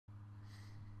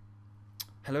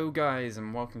Hello guys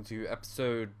and welcome to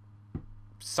episode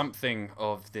something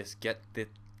of this Get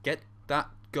That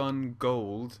Gun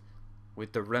Gold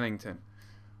with the Remington.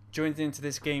 Joined into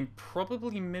this game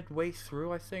probably midway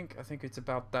through, I think. I think it's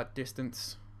about that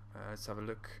distance. Let's have a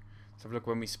look. Let's have a look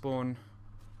when we spawn.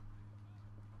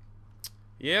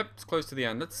 Yep, it's close to the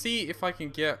end. Let's see if I can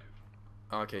get...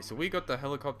 Okay, so we got the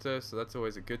helicopter, so that's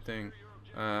always a good thing.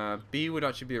 B would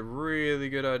actually be a really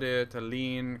good idea to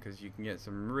lean, because you can get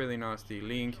some really nasty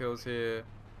lean kills here.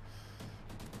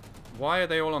 Why are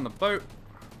they all on the boat?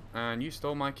 And you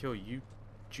stole my kill, you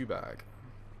Jew-bag.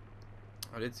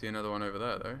 I did see another one over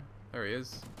there though. There he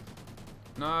is.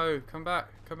 No, come back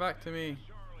to me.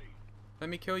 Let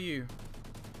me kill you.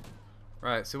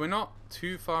 Right, so we're not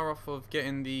too far off of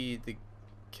getting the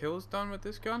kills done with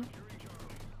this gun.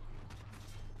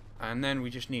 And then we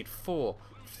just need four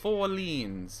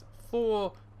leans.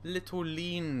 4 little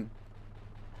lean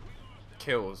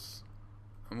kills.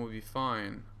 And we'll be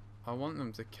fine. I want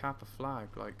them to cap a flag.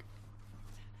 Like,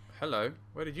 hello,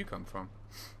 where did you come from?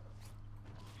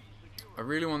 I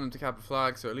really want them to cap a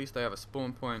flag so at least they have a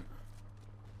spawn point.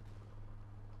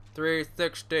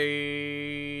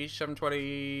 360,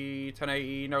 720,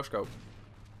 1080, no scope.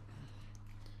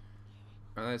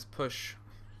 And let's push.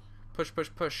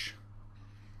 Push.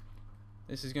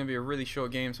 This is going to be a really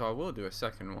short game, so I will do a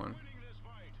second one.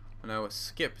 And I will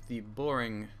skip the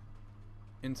boring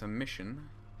intermission.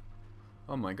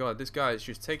 Oh my god, this guy is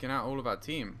just taking out all of our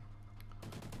team.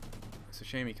 It's a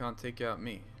shame he can't take out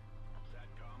me.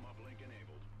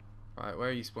 Right, where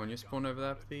are you spawn? You spawn over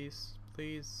there, please?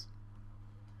 Please?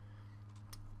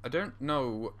 I don't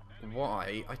know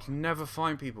why. I can never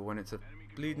find people when it's a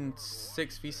bleeding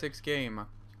 6v6 game. I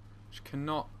just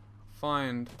cannot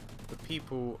find the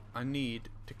people I need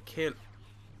to kill.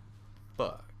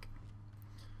 Fuck.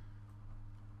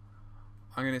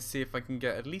 I'm gonna see if I can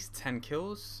get at least 10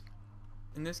 kills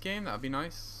in this game. That'd be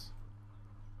nice.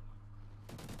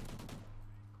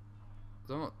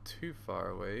 I'm not too far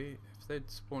away. If they'd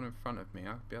spawn in front of me,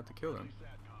 I'd be able to kill them.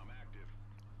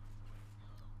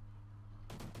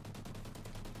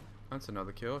 That's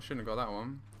another kill. Shouldn't have got that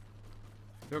one.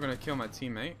 You're gonna kill my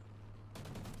teammate.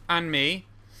 And me.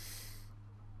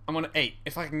 I'm on 8.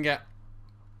 If I can get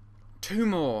 2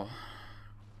 more,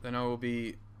 then I will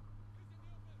be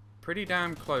pretty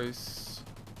damn close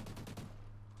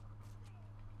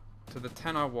to the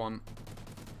 10 I want.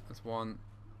 That's 1.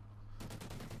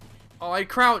 Oh, I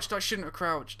crouched. I shouldn't have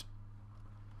crouched.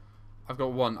 I've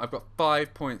got 1. I've got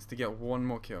 5 points to get 1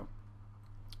 more kill.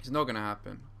 It's not going to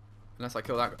happen unless I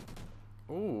kill that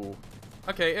guy. Ooh.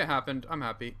 Okay, it happened. I'm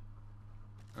happy.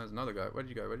 There's another guy. Where did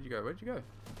you go? Where did you go? Where did you go?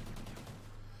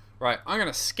 Right, I'm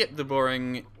going to skip the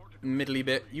boring middly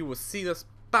bit. You will see us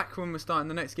back when we're starting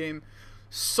the next game.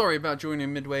 Sorry about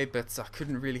joining midway, but I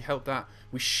couldn't really help that.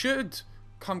 We should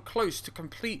come close to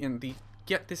completing the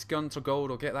Get This Gun to Gold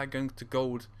or Get That Gun to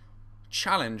Gold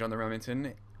challenge on the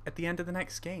Remington at the end of the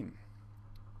next game.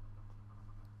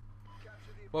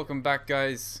 Welcome back,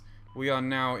 guys. We are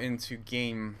now into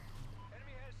game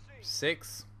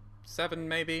 6, 7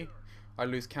 maybe. I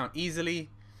lose count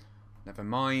easily. Never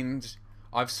mind.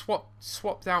 I've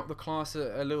swapped out the class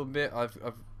a little bit. I've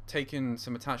taken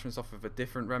some attachments off of a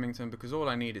different Remington because all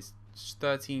I need is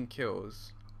 13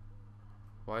 kills.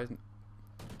 Why isn't...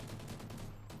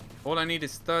 All I need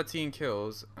is 13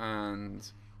 kills and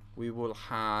we will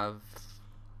have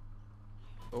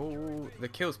the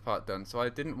kills part done. So I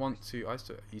didn't want to...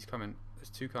 He's coming. There's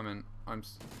 2 coming.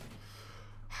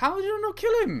 How did I not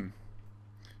kill him?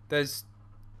 There's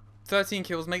 13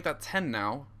 kills. Make that 10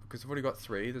 now. Because I've already got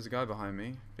 3. There's a guy behind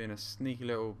me, being a sneaky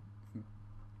little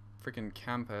freaking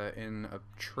camper in a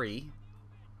tree.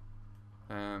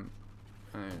 And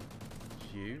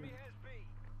you. This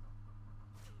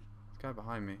guy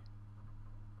behind me.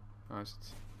 Oh,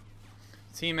 it's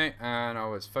a teammate, and I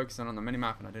was focusing on the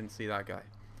minimap and I didn't see that guy.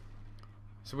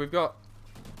 So we've got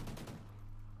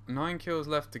 9 kills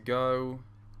left to go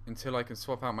until I can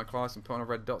swap out my class and put on a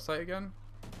red dot sight again.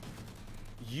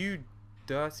 You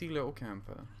dirty little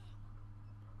camper.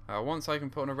 Once I can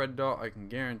put on a red dot, I can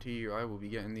guarantee you I will be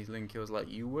getting these link kills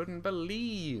like you wouldn't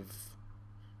believe.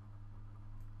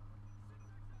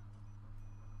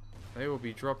 They will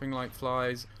be dropping like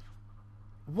flies.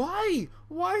 Why?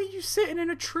 Why are you sitting in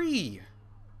a tree?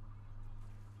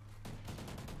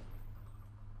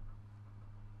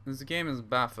 This game is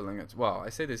baffling. Well,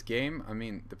 I say this game, I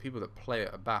mean the people that play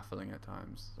it are baffling at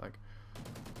times. Like,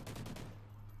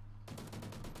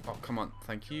 oh, come on.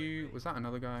 Thank you. Was that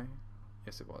another guy?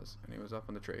 Yes, it was. And he was up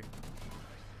on the tree.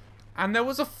 And there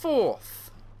was a 4th.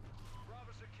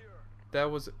 There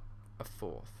was a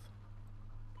 4th.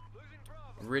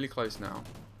 really close now.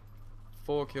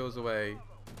 4 kills away.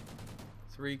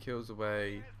 3 kills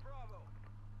away.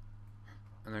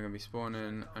 And they're going to be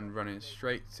spawning and running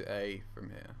straight to A from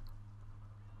here.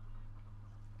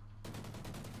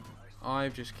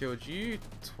 I've just killed you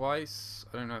twice.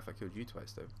 I don't know if I killed you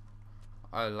twice though.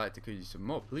 I'd like to kill you some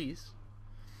more, please.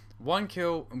 1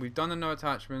 kill, and we've done the no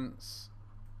attachments.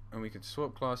 And we can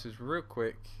swap classes real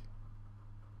quick.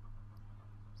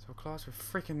 So class with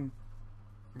freaking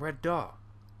red dot.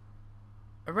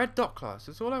 A red dot class,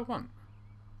 that's all I want.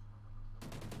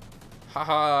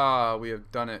 Haha, we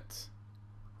have done it.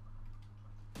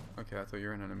 Okay, I thought you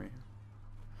were an enemy.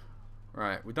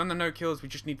 Right, we've done the no kills, we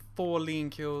just need 4 lean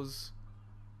kills.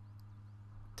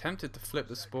 Tempted to flip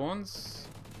the spawns.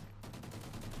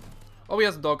 Oh, he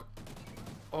has a dog.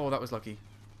 Oh, that was lucky.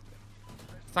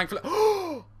 Thankfully.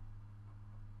 Oh!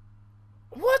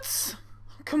 What?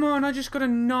 Come on, I just got a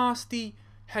nasty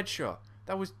headshot.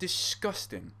 That was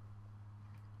disgusting.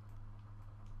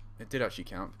 It did actually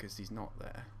count because he's not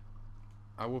there.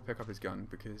 I will pick up his gun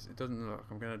because it doesn't look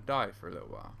like I'm going to die for a little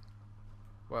while.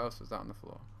 What else was that on the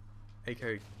floor?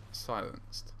 AK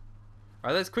silenced.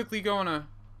 Alright, let's quickly go on a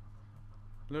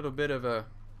little bit of a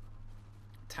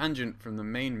tangent from the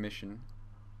main mission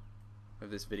of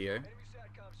this video.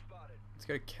 Let's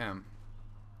go to chem.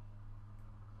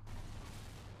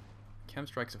 Chem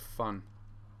strikes are fun.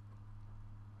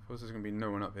 Of course there's going to be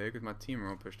no one up here because my team are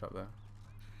all pushed up there.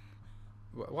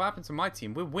 What happened to my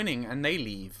team? We're winning and they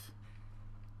leave.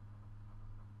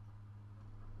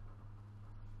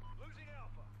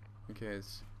 Okay,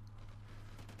 let's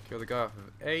kill the guy off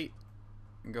of 8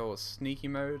 and go all sneaky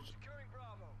mode.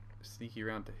 Sneaky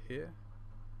around to here.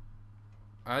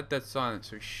 I had dead silence,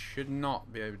 so he should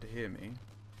not be able to hear me.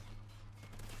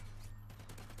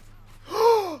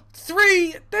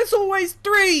 3! There's always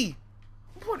 3!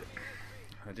 What?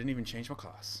 I didn't even change my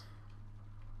class.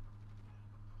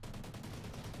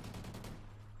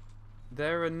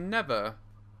 There is never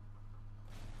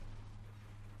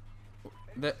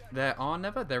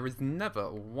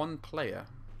one player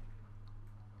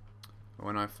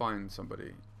when I find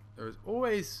somebody. There is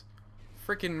always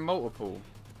freaking multiple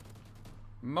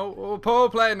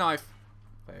player knife.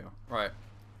 Fail. Right.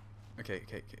 Okay,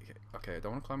 I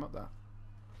don't want to climb up that.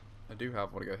 I do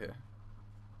have want to go here.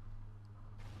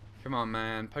 Come on,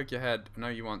 man. Poke your head. I know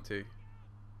you want to.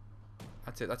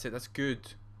 That's it. That's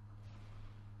good.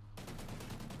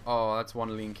 Oh, that's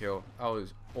 1 lean kill. That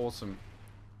was awesome.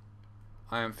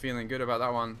 I am feeling good about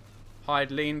that one. Hide,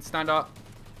 lean, stand up.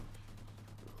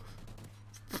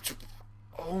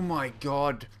 Oh my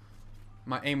god.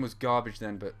 My aim was garbage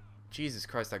then, but Jesus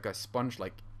Christ, that guy sponged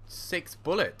like 6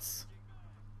 bullets.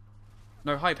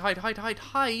 No, hide.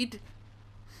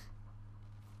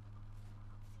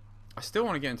 I still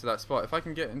want to get into that spot. If I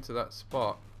can get into that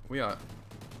spot, we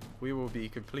will be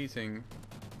completing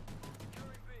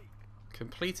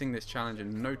this challenge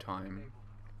in no time.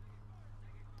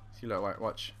 See, look,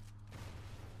 watch.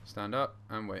 Stand up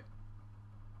and wait.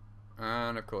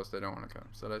 And of course they don't want to come.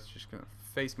 So let's just gonna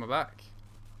face my back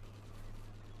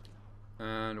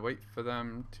and wait for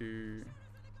them to.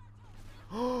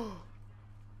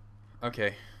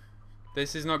 Okay,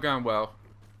 this is not going well.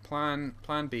 Plan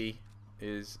B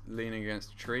is leaning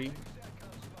against a tree,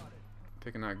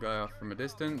 picking that guy off from a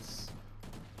distance.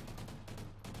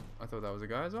 I thought that was a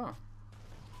guy as well.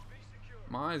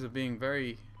 My eyes are being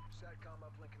very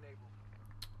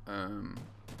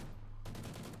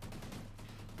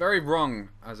very wrong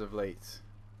as of late.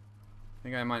 I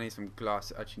think I might need some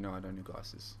glasses. Actually, no, I don't need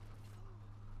glasses.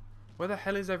 Where the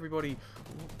hell is everybody?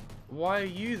 Why are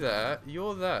you there?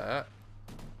 You're there.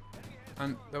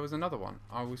 And there was another one.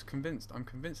 I was convinced. I'm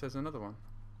convinced there's another one.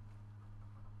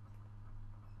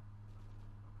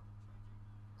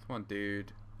 Come on,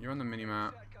 dude. You're on the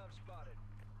minimap.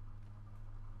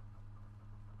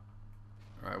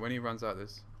 Alright, when he runs out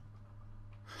this.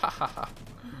 Hahaha.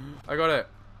 I got it.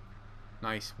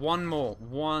 Nice. One more.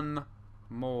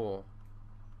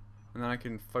 And then I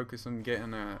can focus on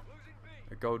getting a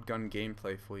gold gun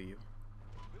gameplay for you.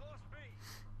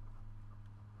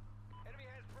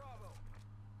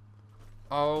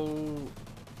 Oh,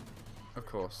 of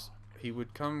course. He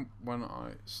would come when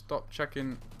I stop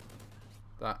checking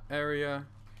that area.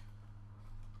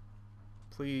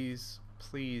 Please,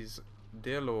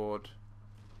 dear Lord,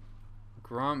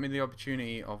 grant me the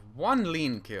opportunity of 1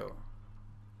 lean kill.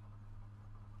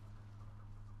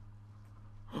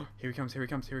 Here he comes.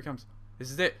 This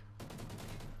is it.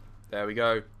 There we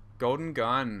go. Golden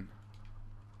gun.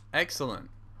 Excellent.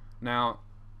 Now,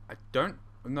 I don't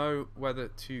know whether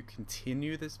to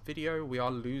continue this video. We are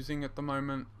losing at the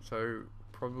moment, so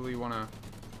probably want to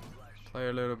Play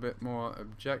a little bit more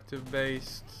objective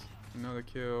based. Another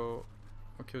kill.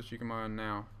 What kill streak am I on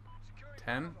now?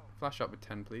 10? Flash up with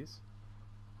 10, please.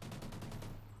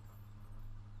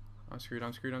 I'm screwed,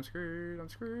 I'm screwed, I'm screwed, I'm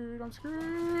screwed, I'm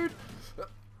screwed.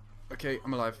 Okay,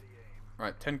 I'm alive.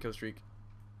 Right, 10 kill streak.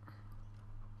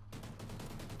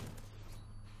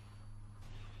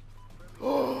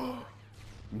 Oh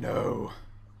no.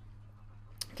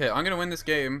 Okay, I'm gonna win this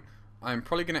game. I'm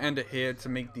probably gonna end it here to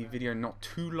make the video not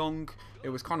too long. It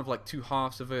was kind of like two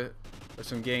halves of it, of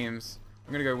some games.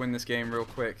 I'm gonna go win this game real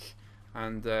quick,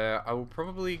 and I will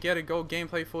probably get a gold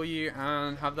gameplay for you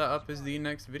and have that up as the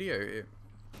next video.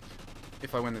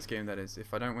 If I win this game, that is.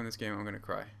 If I don't win this game, I'm gonna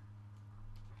cry.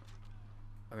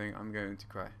 I think I'm going to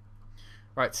cry.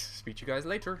 Right, speak to you guys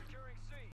later.